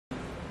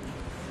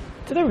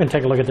Today we're going to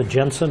take a look at the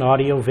Jensen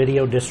Audio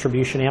Video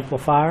Distribution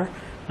Amplifier.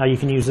 Now you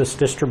can use this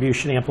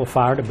distribution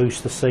amplifier to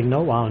boost the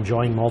signal while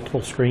enjoying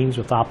multiple screens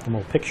with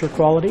optimal picture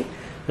quality.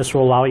 This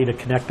will allow you to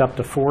connect up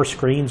to 4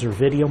 screens or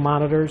video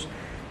monitors.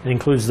 It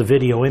includes the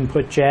video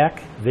input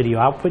jack, video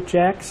output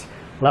jacks,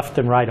 left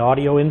and right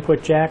audio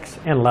input jacks,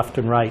 and left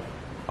and right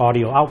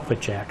audio output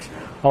jacks.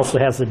 Also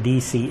has a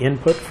DC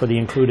input for the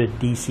included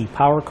DC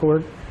power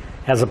cord.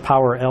 Has a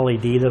power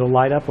LED that'll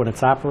light up when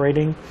it's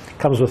operating.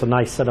 Comes with a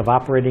nice set of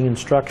operating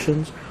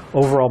instructions.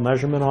 Overall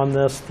measurement on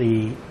this,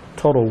 the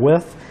total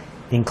width,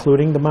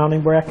 including the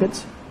mounting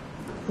brackets,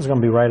 is going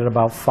to be right at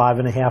about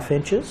 5.5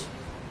 inches.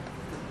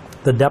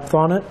 The depth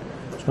on it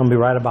is going to be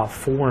right about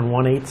 4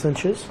 1/8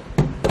 inches.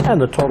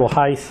 And the total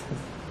height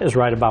is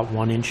right about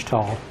 1 inch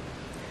tall.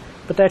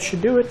 But that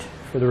should do it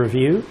for the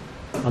review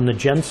on the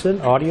Jensen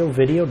Audio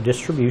Video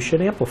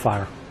Distribution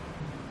Amplifier.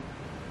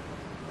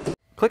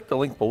 Click the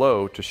link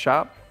below to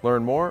shop,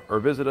 learn more,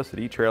 or visit us at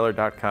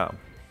etrailer.com.